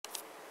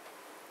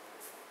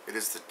It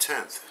is the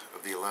 10th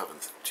of the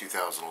 11th,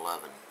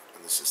 2011,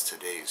 and this is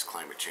today's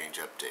climate change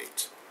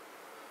update.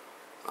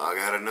 I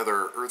got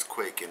another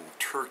earthquake in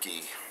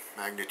Turkey,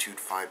 magnitude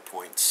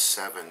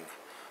 5.7.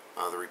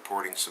 They're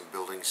reporting some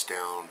buildings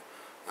down,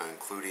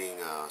 including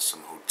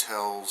some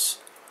hotels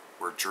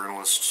where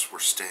journalists were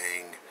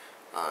staying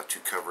to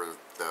cover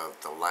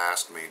the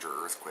last major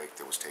earthquake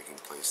that was taking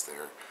place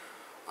there.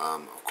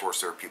 Of course,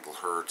 there are people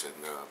hurt,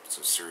 and it's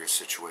a serious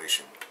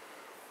situation.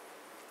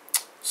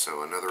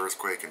 So another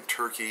earthquake in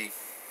Turkey.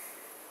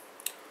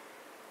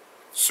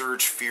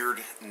 Surge feared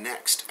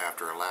next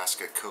after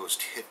Alaska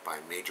coast hit by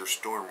major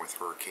storm with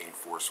hurricane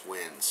force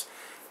winds.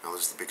 Now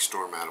this is the big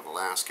storm out of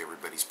Alaska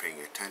everybody's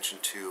paying attention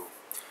to.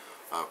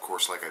 Of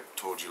course, like I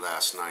told you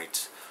last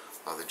night,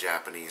 the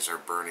Japanese are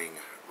burning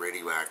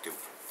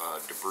radioactive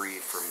debris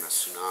from the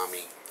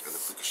tsunami or the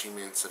Fukushima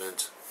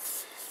incident,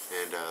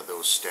 and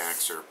those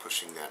stacks are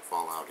pushing that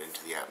fallout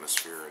into the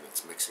atmosphere, and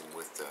it's mixing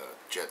with the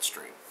jet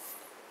stream.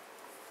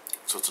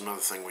 So it's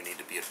another thing we need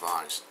to be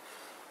advised.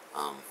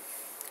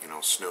 You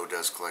know, snow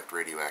does collect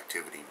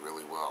radioactivity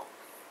really well.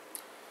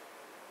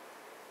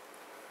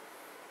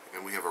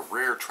 And we have a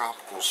rare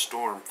tropical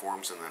storm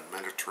forms in the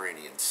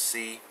Mediterranean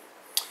Sea.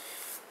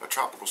 A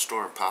tropical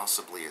storm,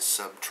 possibly a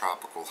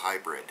subtropical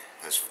hybrid,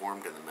 has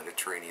formed in the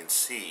Mediterranean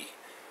Sea.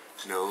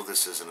 No,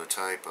 this isn't a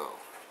typo.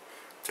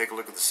 Take a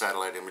look at the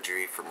satellite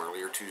imagery from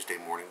earlier Tuesday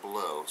morning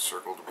below,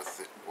 circled with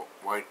the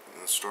white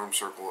in the storm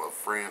circle of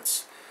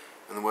France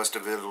and the west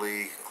of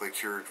Italy. Click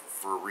here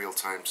for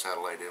real-time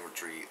satellite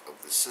imagery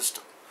of the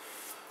system.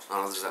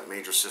 This is that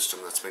major system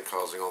that's been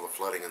causing all the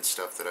flooding and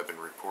stuff that I've been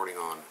reporting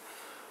on.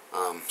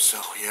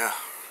 So yeah,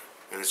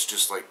 and it's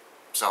just like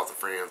south of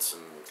France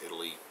and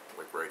Italy,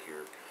 like right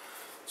here.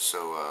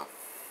 So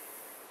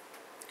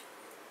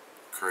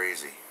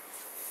crazy.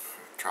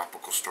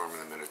 Tropical storm in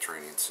the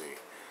Mediterranean Sea.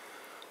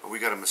 We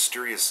got a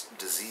mysterious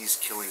disease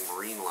killing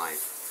marine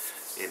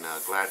life in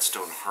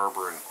Gladstone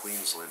Harbour in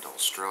Queensland,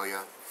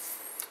 Australia.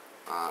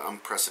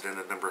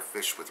 Unprecedented number of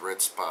fish with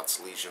red spots,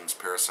 lesions,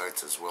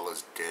 parasites, as well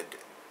as dead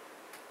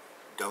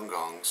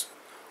dungongs,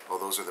 well,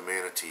 those are the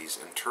manatees,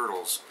 and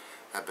turtles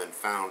have been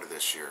found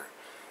this year.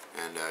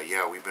 And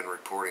yeah, we've been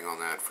reporting on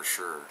that for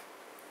sure.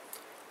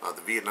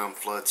 The Vietnam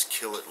floods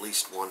kill at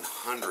least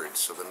 100,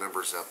 so the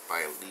number's up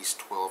by at least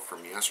 12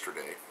 from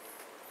yesterday.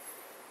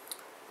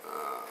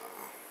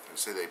 I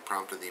say they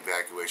prompted the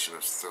evacuation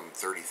of some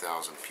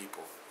 30,000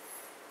 people.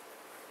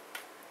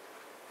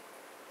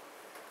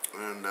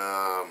 And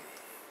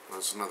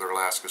there's another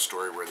Alaska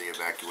story where they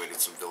evacuated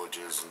some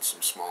villages and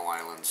some small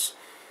islands,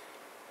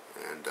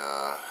 and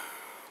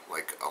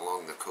like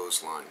along the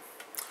coastline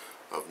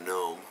of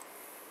Nome.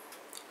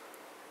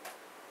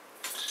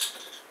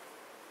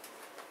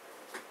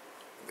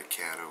 The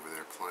cat over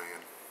there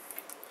playing.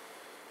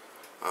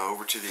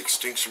 Over to the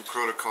extinction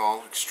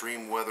protocol.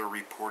 Extreme weather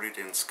reported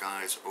in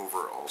skies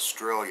over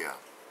Australia.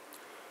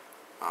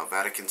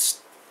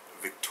 Vatican's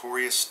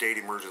Victoria State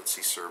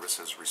Emergency Service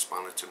has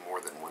responded to more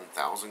than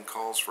 1,000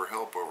 calls for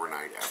help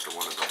overnight after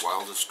one of the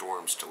wildest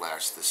storms to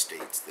lash the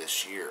states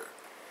this year.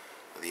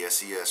 The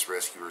SES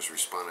rescuers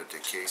responded to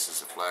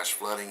cases of flash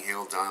flooding,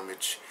 hail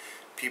damage,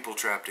 people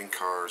trapped in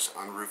cars,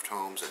 unroofed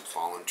homes, and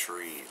fallen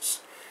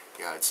trees.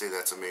 Yeah, I'd say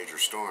that's a major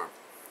storm.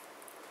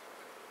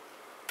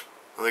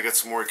 Well, they got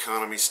some more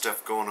economy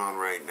stuff going on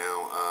right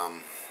now.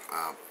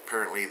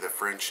 Apparently the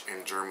French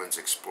and Germans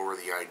explore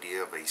the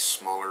idea of a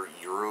smaller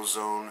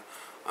Eurozone.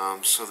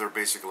 So they're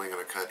basically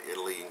going to cut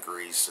Italy and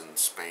Greece and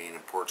Spain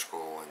and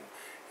Portugal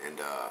and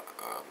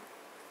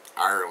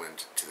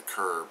Ireland to the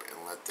curb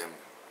and let them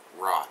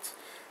rot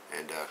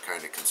and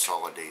kind of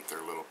consolidate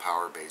their little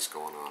power base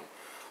going on.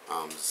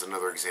 It's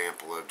another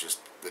example of just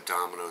the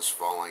dominoes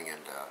falling,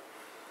 and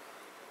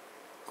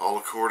all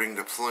according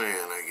to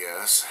plan, I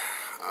guess.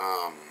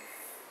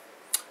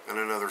 And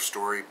another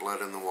story,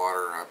 blood in the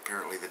water.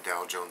 Apparently the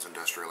Dow Jones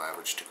Industrial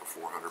Average took a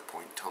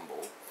 400-point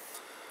tumble.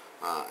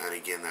 And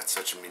again, that's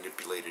such a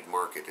manipulated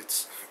market.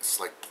 It's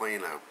like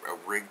playing a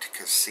rigged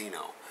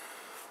casino.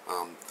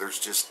 There's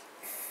just,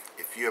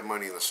 if you have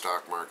money in the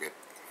stock market,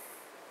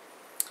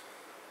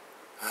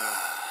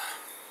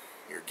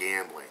 you're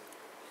gambling.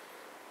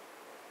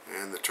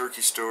 And the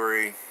Turkey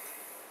story.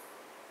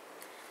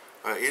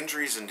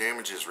 Injuries and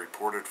damages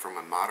reported from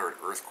a moderate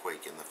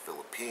earthquake in the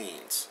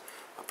Philippines.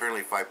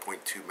 Apparently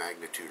 5.2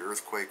 magnitude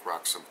earthquake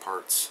rocked some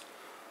parts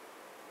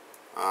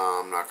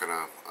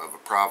of a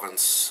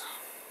province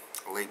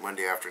late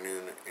Monday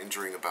afternoon,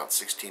 injuring about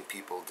 16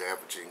 people,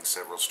 damaging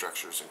several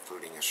structures,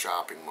 including a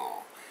shopping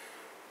mall.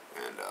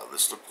 And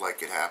this looked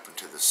like it happened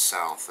to the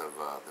south of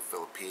the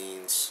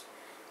Philippines,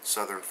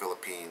 southern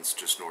Philippines,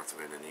 just north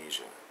of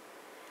Indonesia.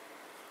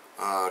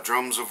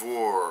 Drums of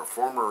war.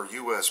 Former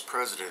U.S.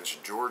 President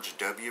George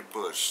W.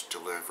 Bush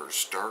delivers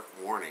stark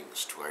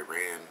warnings to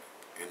Iran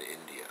and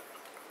India.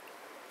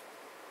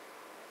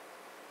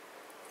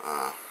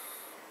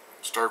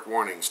 Stark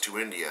warnings to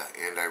India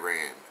and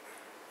Iran.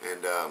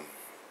 And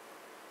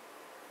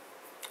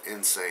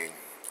insane.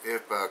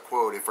 If,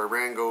 quote, if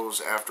Iran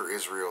goes after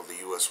Israel, the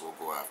U.S. will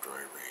go after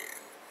Iran.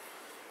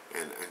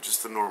 and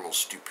just the normal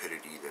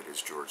stupidity that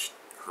is George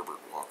Herbert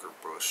Walker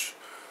Bush.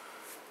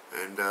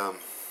 And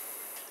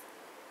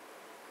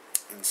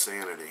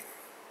insanity.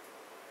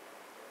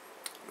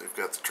 They've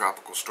got the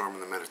tropical storm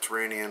in the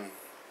Mediterranean.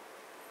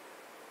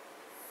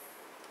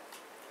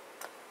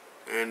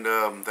 And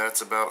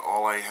that's about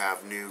all I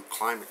have new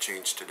climate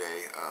change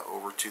today.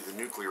 Over to the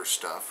nuclear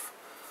stuff.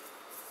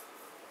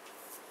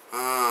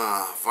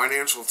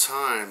 Financial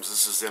Times,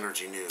 this is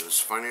energy news.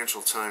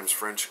 Financial Times,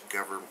 French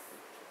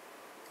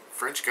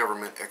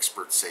government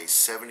experts say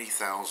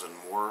 70,000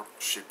 more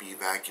should be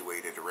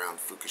evacuated around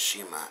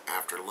Fukushima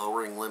after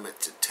lowering limit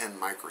to 10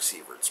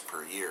 microsieverts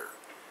per year.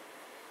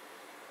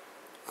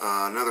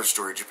 Another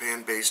story,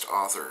 Japan-based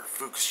author,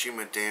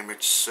 Fukushima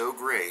damage so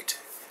great,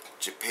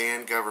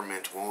 Japan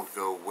government would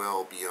go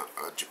well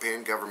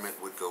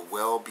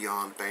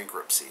beyond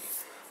bankruptcy,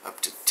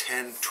 up to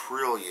 10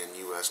 trillion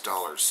US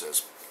dollars,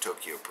 says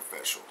Tokyo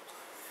professor,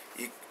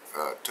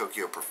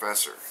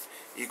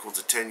 equal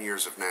to 10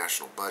 years of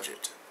national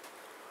budget.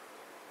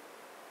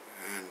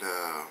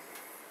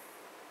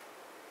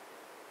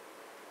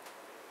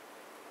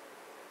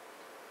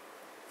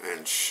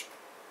 And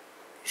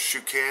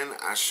Shukan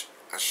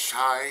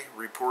Asahi,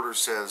 reporter,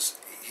 says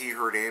he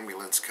heard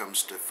ambulance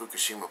comes to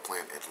Fukushima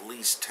plant at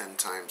least 10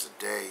 times a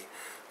day.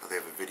 They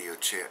have a video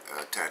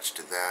attached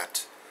to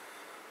that.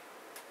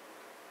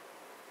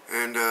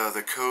 And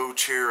the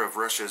co-chair of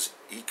Russia's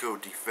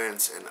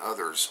Ecodefence and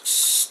others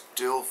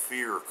still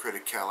fear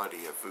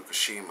criticality of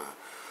Fukushima.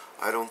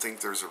 I don't think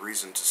there's a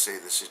reason to say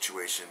the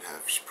situation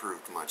has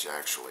proved much,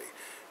 actually.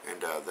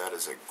 And that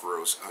is a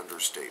gross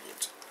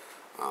understatement.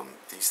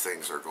 These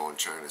things are going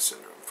China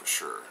syndrome for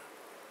sure.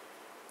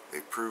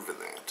 They've proven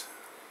that.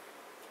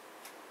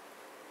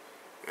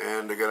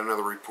 And I got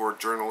another report.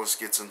 Journalist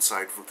gets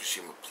inside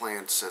Fukushima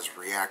plant, says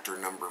reactor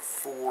number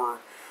 4,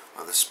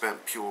 the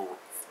spent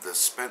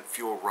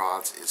fuel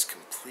rods is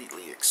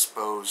completely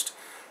exposed.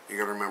 You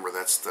got to remember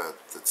that's the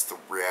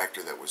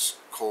reactor that was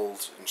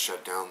cold and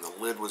shut down. The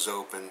lid was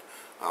open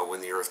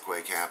when the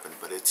earthquake happened,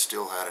 but it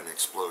still had an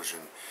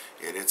explosion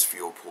in its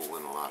fuel pool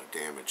and a lot of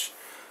damage.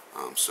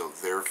 So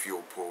their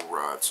fuel pool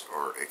rods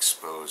are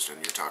exposed, and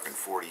you're talking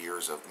 40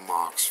 years of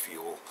MOX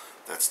fuel.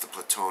 That's the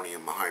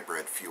plutonium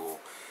hybrid fuel,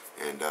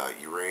 and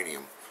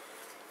uranium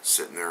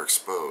sitting there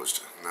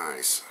exposed.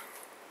 Nice.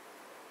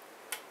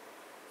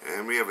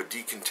 And we have a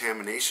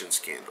decontamination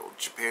scandal.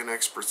 Japan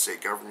experts say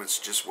government's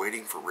just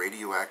waiting for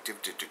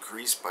radioactive to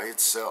decrease by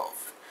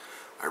itself.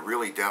 I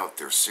really doubt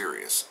they're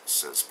serious,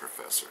 says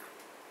professor.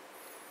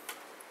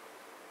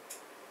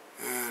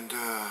 And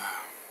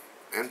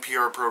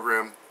NPR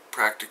program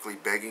practically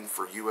begging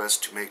for U.S.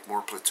 to make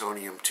more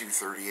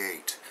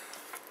plutonium-238.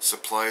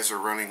 Supplies are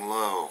running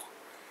low.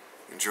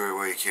 Enjoy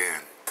while you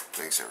can.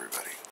 Thanks, everybody.